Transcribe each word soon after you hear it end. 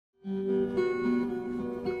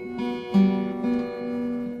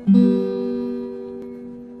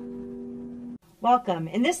Welcome.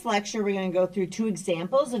 In this lecture, we're going to go through two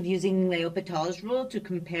examples of using L'Hopital's rule to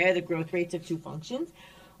compare the growth rates of two functions.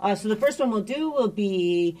 So the first one we'll do will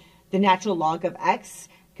be the natural log of x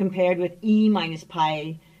compared with e minus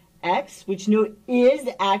pi x, which note is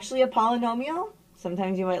actually a polynomial.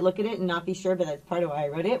 Sometimes you might look at it and not be sure, but that's part of why I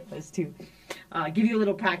wrote it, was to give you a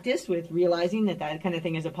little practice with realizing that that kind of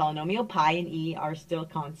thing is a polynomial. Pi and e are still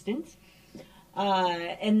constants.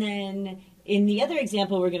 And then in the other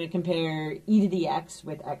example, we're going to compare e to the x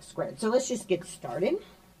with x squared. So let's just get started.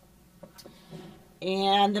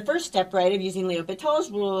 And the first step, right, of using L'Hopital's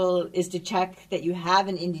rule is to check that you have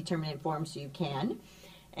an indeterminate form so you can.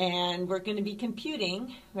 And we're going to be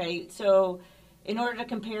computing, right? So in order to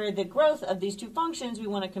compare the growth of these two functions, we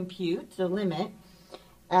want to compute the limit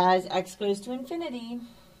as x goes to infinity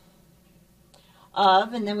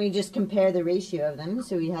of, and then we just compare the ratio of them.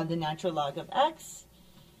 So we have the natural log of x.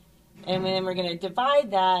 And then we're going to divide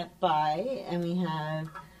that by, and we have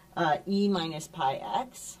e minus pi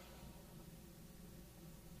x,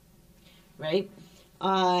 right?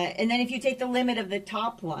 And then if you take the limit of the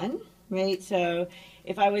top one, right? So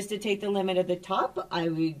if I was to take the limit of the top, I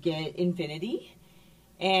would get infinity.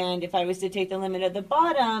 And if I was to take the limit of the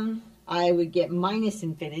bottom, I would get minus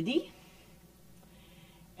infinity.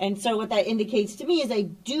 And so what that indicates to me is I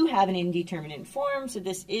do have an indeterminate form. So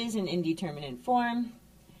this is an indeterminate form.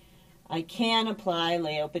 I can apply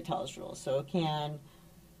L'Hopital's rule. So I can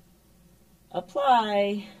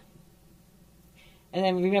apply, and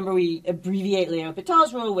then remember we abbreviate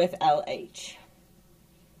L'Hopital's rule with LH.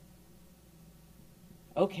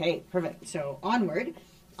 Okay, perfect. So onward.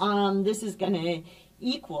 This is going to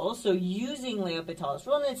equal, so using L'Hopital's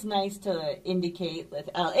rule, and it's nice to indicate with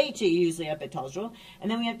LH you use L'Hopital's rule.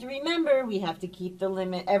 And then we have to remember we have to keep the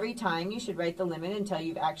limit every time. You should write the limit until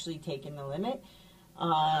you've actually taken the limit.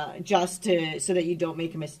 So that you don't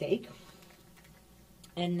make a mistake.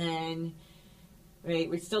 And then, right,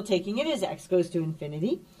 we're still taking it as x goes to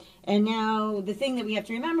infinity. And now the thing that we have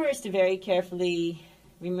to remember is to very carefully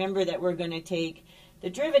remember that we're going to take the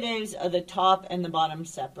derivatives of the top and the bottom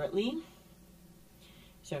separately.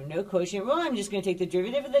 So no quotient rule. I'm just going to take the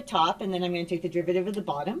derivative of the top, and then I'm going to take the derivative of the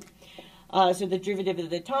bottom. So the derivative of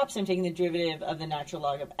the top, so I'm taking the derivative of the natural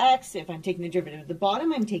log of x. If I'm taking the derivative of the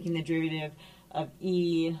bottom, I'm taking the derivative of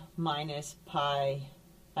e minus pi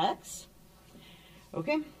x.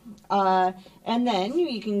 Okay, and then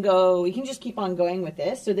you can just keep on going with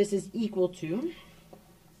this. So this is equal to,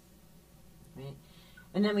 right?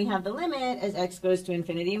 And then we have the limit as x goes to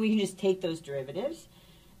infinity, and we can just take those derivatives.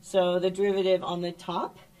 So the derivative on the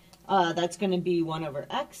top, that's going to be 1 over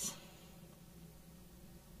x.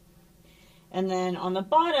 And then on the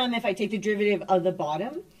bottom, if I take the derivative of the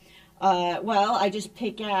bottom, well, I just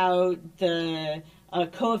pick out the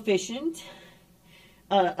coefficient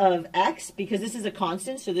of x, because this is a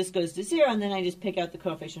constant, so this goes to 0, and then I just pick out the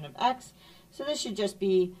coefficient of x. So this should just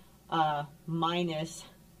be minus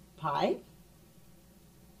pi.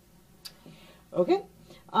 Okay,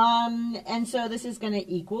 and so this is going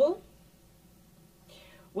to equal,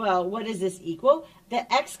 well, what does this equal?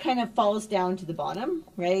 The x kind of falls down to the bottom,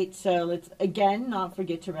 right? So let's, again, not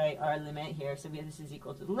forget to write our limit here. So this is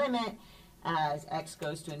equal to the limit as x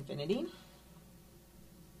goes to infinity,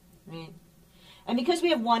 right? And because we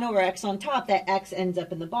have 1 over x on top, that x ends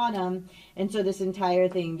up in the bottom. And so this entire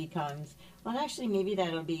thing becomes, well, actually, maybe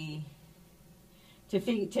that'll be, so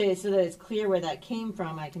that it's clear where that came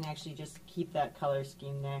from, I can actually just keep that color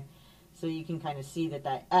scheme there. So you can kind of see that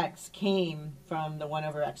that x came from the 1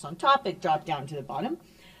 over x on top. It dropped down to the bottom.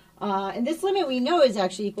 And this limit we know is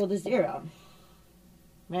actually equal to 0,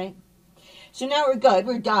 right? So now we're good.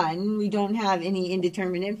 We're done. We don't have any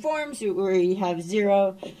indeterminate forms. We have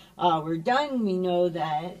 0. We're done. We know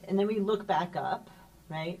that. And then we look back up,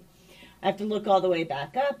 right? I have to look all the way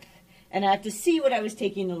back up. And I have to see what I was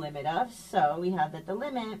taking the limit of. So we have that the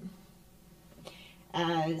limit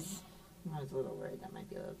as, I was a little worried that might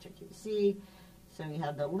be a little tricky to see. So we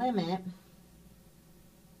have the limit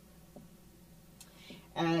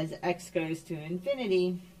as x goes to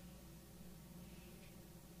infinity.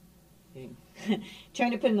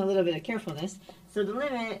 Trying to put in a little bit of carefulness. So the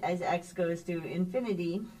limit as x goes to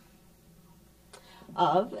infinity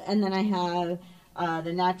of, and then I have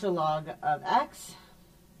the natural log of x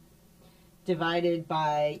divided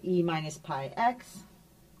by e minus pi x,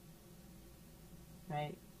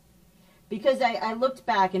 right? Because I looked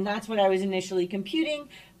back, and that's what I was initially computing,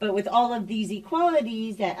 but with all of these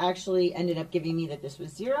equalities, that actually ended up giving me that this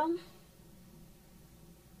was 0,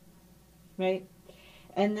 right?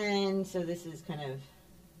 And then, so this is kind of,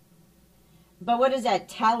 but what does that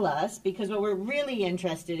tell us? Because what we're really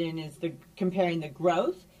interested in is comparing the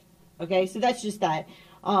growth Okay, so that's just that.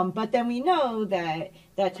 But then we know that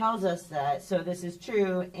that tells us that, so this is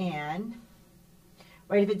true, and,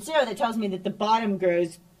 right, if it's 0, that tells me that the bottom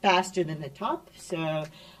grows faster than the top. So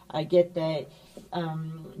I get that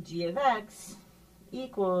g of x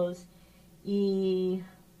equals e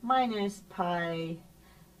minus pi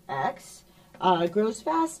x grows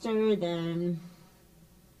faster than,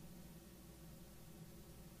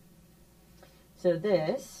 so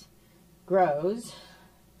this grows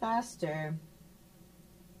faster,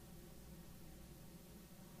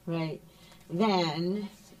 right, then,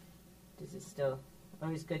 this is still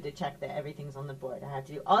always good to check that everything's on the board. I have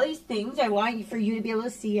to do all these things. I want for you to be able to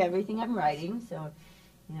see everything I'm writing, so,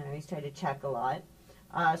 you know, I always try to check a lot.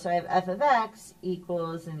 So I have f of x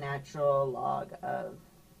equals the natural log of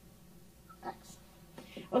x.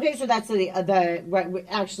 Okay, so that's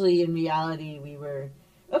actually in reality we were,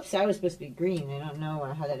 oops, I was supposed to be green. I don't know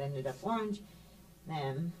how that ended up orange.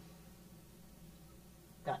 Then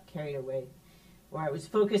got carried away, where I was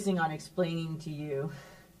focusing on explaining to you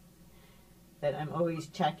that I'm always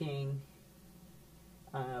checking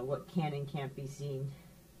what can and can't be seen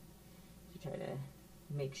to try to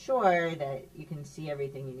make sure that you can see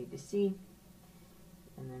everything you need to see.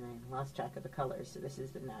 And then I lost track of the colors, so this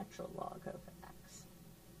is the natural log of x.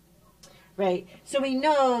 Right, so we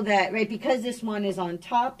know that, right, because this one is on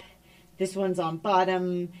top, this one's on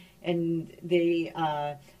bottom, and the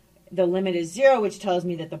limit is 0, which tells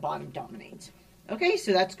me that the bottom dominates. Okay,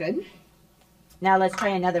 so that's good. Now let's try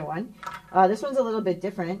another one. This one's a little bit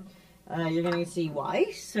different. You're going to see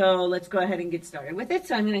why. So let's go ahead and get started with it.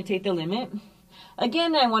 So I'm going to take the limit.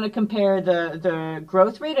 Again, I want to compare the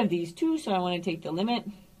growth rate of these two, so I want to take the limit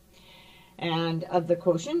and of the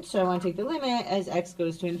quotient. So I want to take the limit as x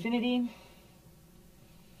goes to infinity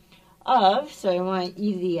of, so I want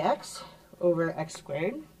e to the x over x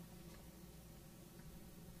squared.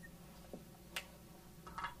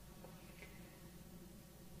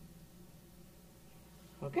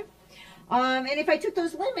 Okay. And if I took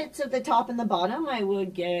those limits of the top and the bottom, I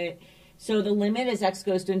would get, so the limit as x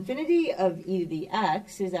goes to infinity of e to the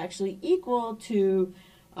x is actually equal to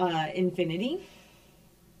infinity.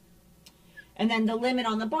 And then the limit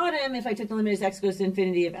on the bottom, if I took the limit as x goes to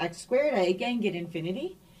infinity of x squared, I again get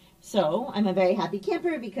infinity. So I'm a very happy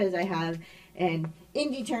camper because I have an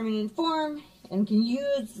indeterminate form and can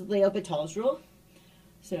use L'Hopital's rule.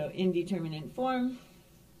 So indeterminate form,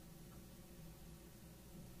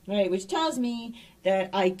 right, which tells me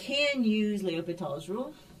that I can use L'Hopital's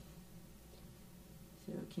rule.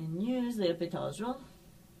 So can use L'Hopital's rule,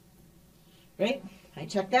 right? I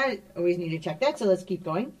checked that. Always need to check that. So let's keep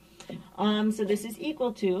going. So this is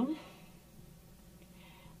equal to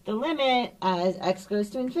the limit as x goes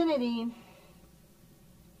to infinity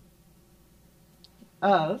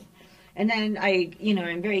of, and then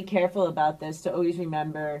I'm very careful about this to always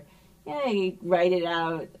remember, I write it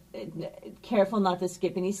out, careful not to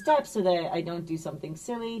skip any steps so that I don't do something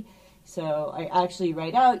silly. So I actually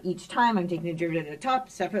write out each time I'm taking the derivative of the top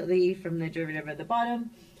separately from the derivative of the bottom.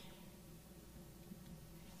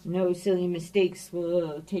 No silly mistakes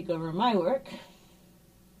will take over my work.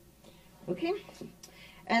 Okay.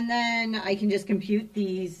 And then I can just compute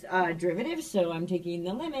these derivatives. So I'm taking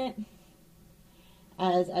the limit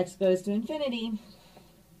as x goes to infinity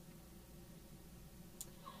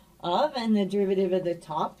of, and the derivative of the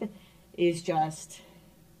top is just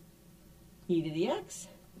e to the x.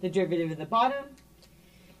 The derivative of the bottom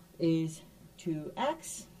is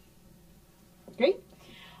 2x. Great.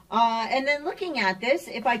 And then looking at this,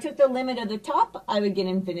 if I took the limit of the top, I would get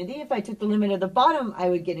infinity. If I took the limit of the bottom, I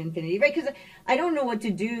would get infinity, right? Because I don't know what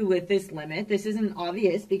to do with this limit. This isn't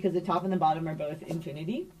obvious because the top and the bottom are both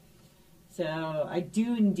infinity. So I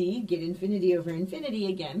do indeed get infinity over infinity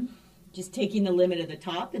again, just taking the limit of the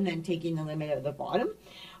top and then taking the limit of the bottom.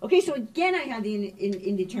 Okay, so again, I have the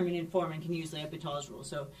indeterminate form and can use L'Hopital's rule.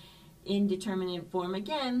 So indeterminate form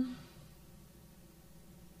again,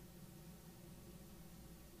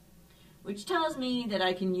 which tells me that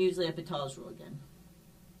I can use L'Hopital's rule again.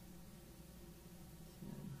 So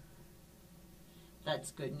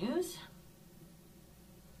that's good news.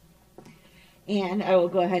 And I will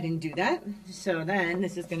go ahead and do that. So then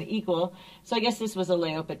this is going to equal, so I guess this was a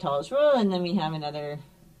L'Hopital's rule, and then we have another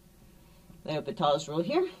L'Hopital's rule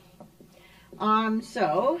here.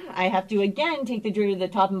 So I have to again take the derivative of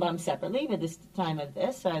the top and bottom separately, but this time of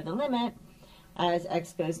this, so I have the limit as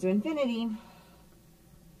x goes to infinity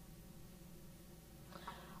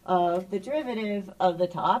of the derivative of the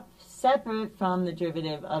top separate from the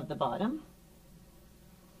derivative of the bottom.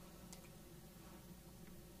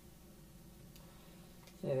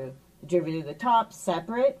 So the derivative of the top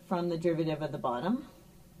separate from the derivative of the bottom.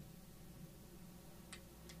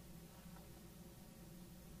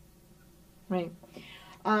 right?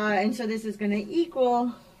 And so this is going to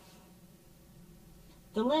equal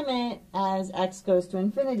the limit as x goes to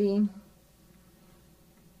infinity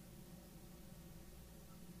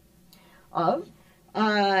of,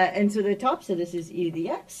 and so the top, so this is e to the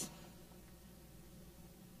x.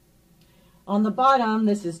 On the bottom,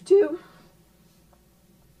 this is 2.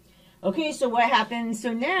 Okay, so what happens?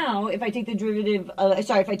 So now, if I take the derivative, if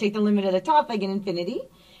I take the limit of the top, I get infinity.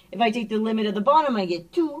 If I take the limit of the bottom, I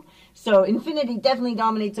get 2. So infinity definitely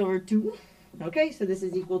dominates over 2. Okay, so this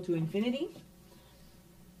is equal to infinity.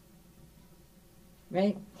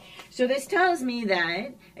 Right? So this tells me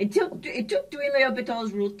that it took doing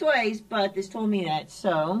L'Hopital's rule twice, but this told me that.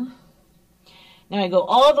 So now I go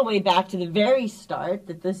all the way back to the very start,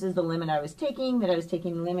 that this is the limit I was taking, the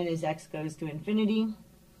limit as x goes to infinity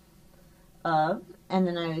of, and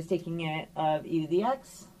then I was taking it of e to the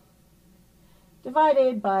x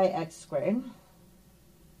divided by x squared.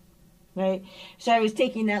 Right? So I was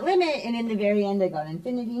taking that limit, and in the very end I got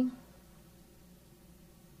infinity.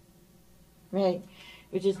 Right?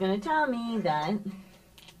 Which is going to tell me that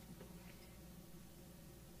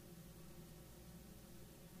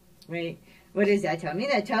right? What does that tell me?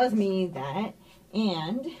 That tells me that,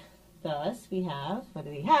 and thus we have, what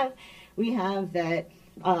do we have? We have that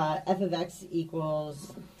f of x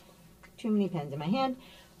equals, too many pens in my hand,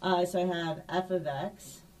 so I have f of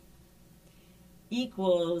x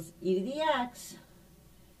equals e to the x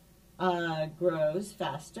grows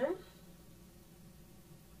faster.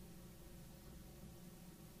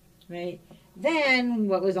 Right? Then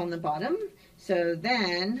what was on the bottom? So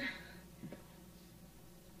then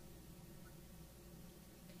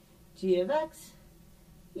g of x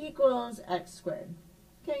equals x squared.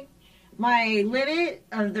 Okay? My limit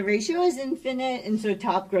of the ratio is infinite, and so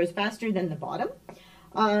top grows faster than the bottom.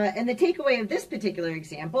 And the takeaway of this particular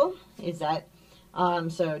example is that,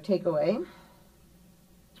 so takeaway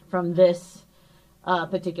from this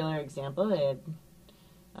particular example,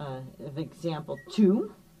 of example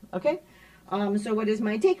 2, okay? So what is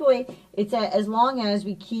my takeaway? It's that as long as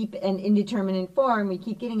we keep an indeterminate form, we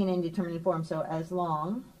keep getting an indeterminate form. So as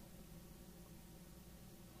long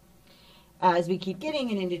as we keep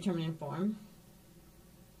getting an indeterminate form,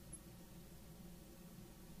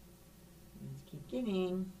 let's keep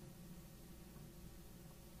getting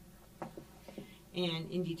an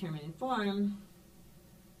indeterminate form,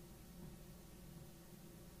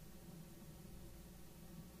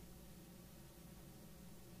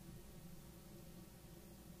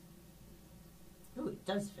 oh, it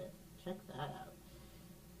does fit. Check that out.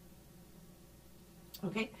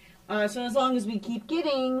 Okay, so as long as we keep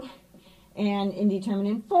getting an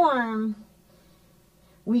indeterminate form,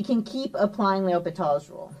 we can keep applying L'Hopital's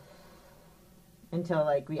rule until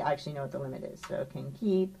like we actually know what the limit is. So can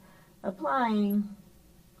keep applying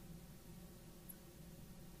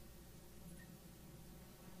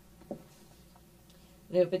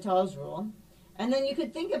L'Hopital's rule. And then you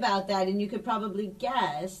could think about that, and you could probably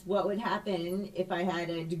guess what would happen if I had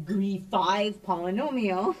a degree 5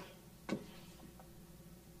 polynomial,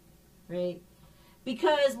 right?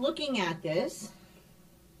 Because looking at this,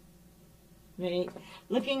 right,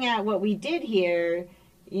 looking at what we did here,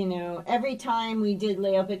 you know, every time we did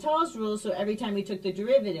L'Hopital's rule, so every time we took the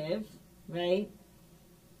derivative, right,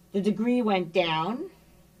 the degree went down,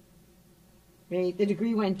 right? The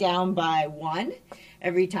degree went down by 1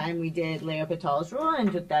 every time we did L'Hopital's rule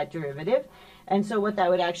and took that derivative. And so what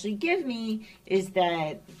that would actually give me is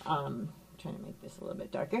that, I'm trying to make this a little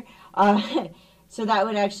bit darker, so that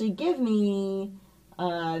would actually give me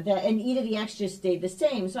that, and e to the x just stayed the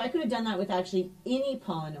same. So I could have done that with actually any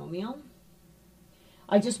polynomial.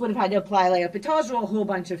 I just would have had to apply L'Hopital's rule a whole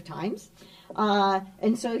bunch of times.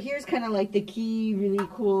 And so here's kind of like the key, really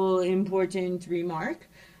cool, important remark.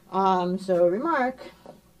 So remark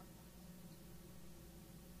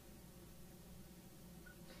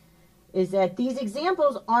is that these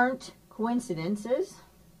examples aren't coincidences.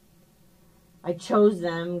 I chose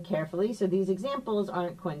them carefully, so these examples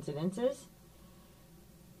aren't coincidences.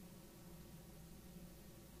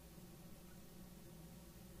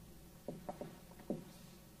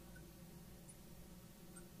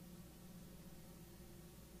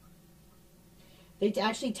 They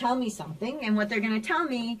actually tell me something, and what they're going to tell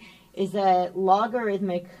me is that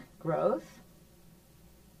logarithmic growth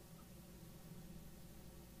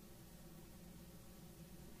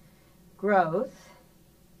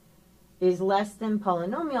is less than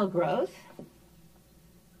polynomial growth,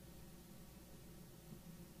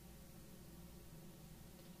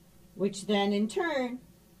 which then in turn,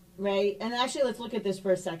 right, and actually let's look at this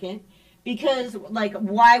for a second, because like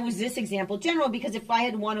why was this example general? Because if I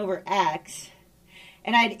had 1 over x,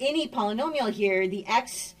 and I had any polynomial here, the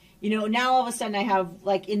x, now all of a sudden I have,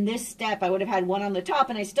 like in this step, I would have had 1 on the top,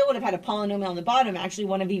 and I still would have had a polynomial on the bottom, actually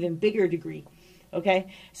one of even bigger degree.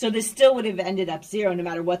 Okay, so this still would have ended up 0 no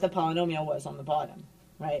matter what the polynomial was on the bottom,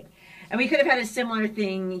 right? And we could have had a similar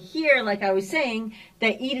thing here, like I was saying,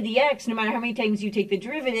 that e to the x, no matter how many times you take the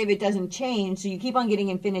derivative, it doesn't change, so you keep on getting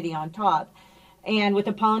infinity on top. And with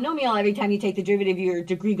a polynomial, every time you take the derivative, your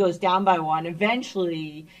degree goes down by 1.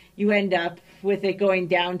 Eventually, you end up with it going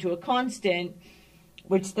down to a constant,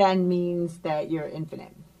 which then means that you're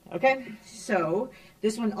infinite. Okay, so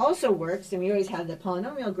this one also works, and we always have that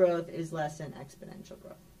polynomial growth is less than exponential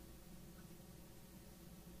growth.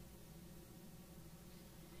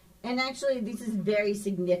 And actually, this is very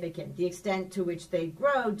significant. The extent to which they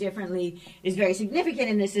grow differently is very significant,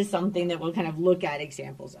 and this is something that we'll kind of look at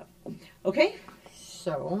examples of. Okay,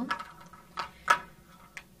 so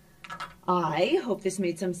I hope this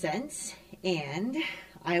made some sense, and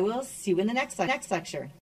I will see you in the next lecture.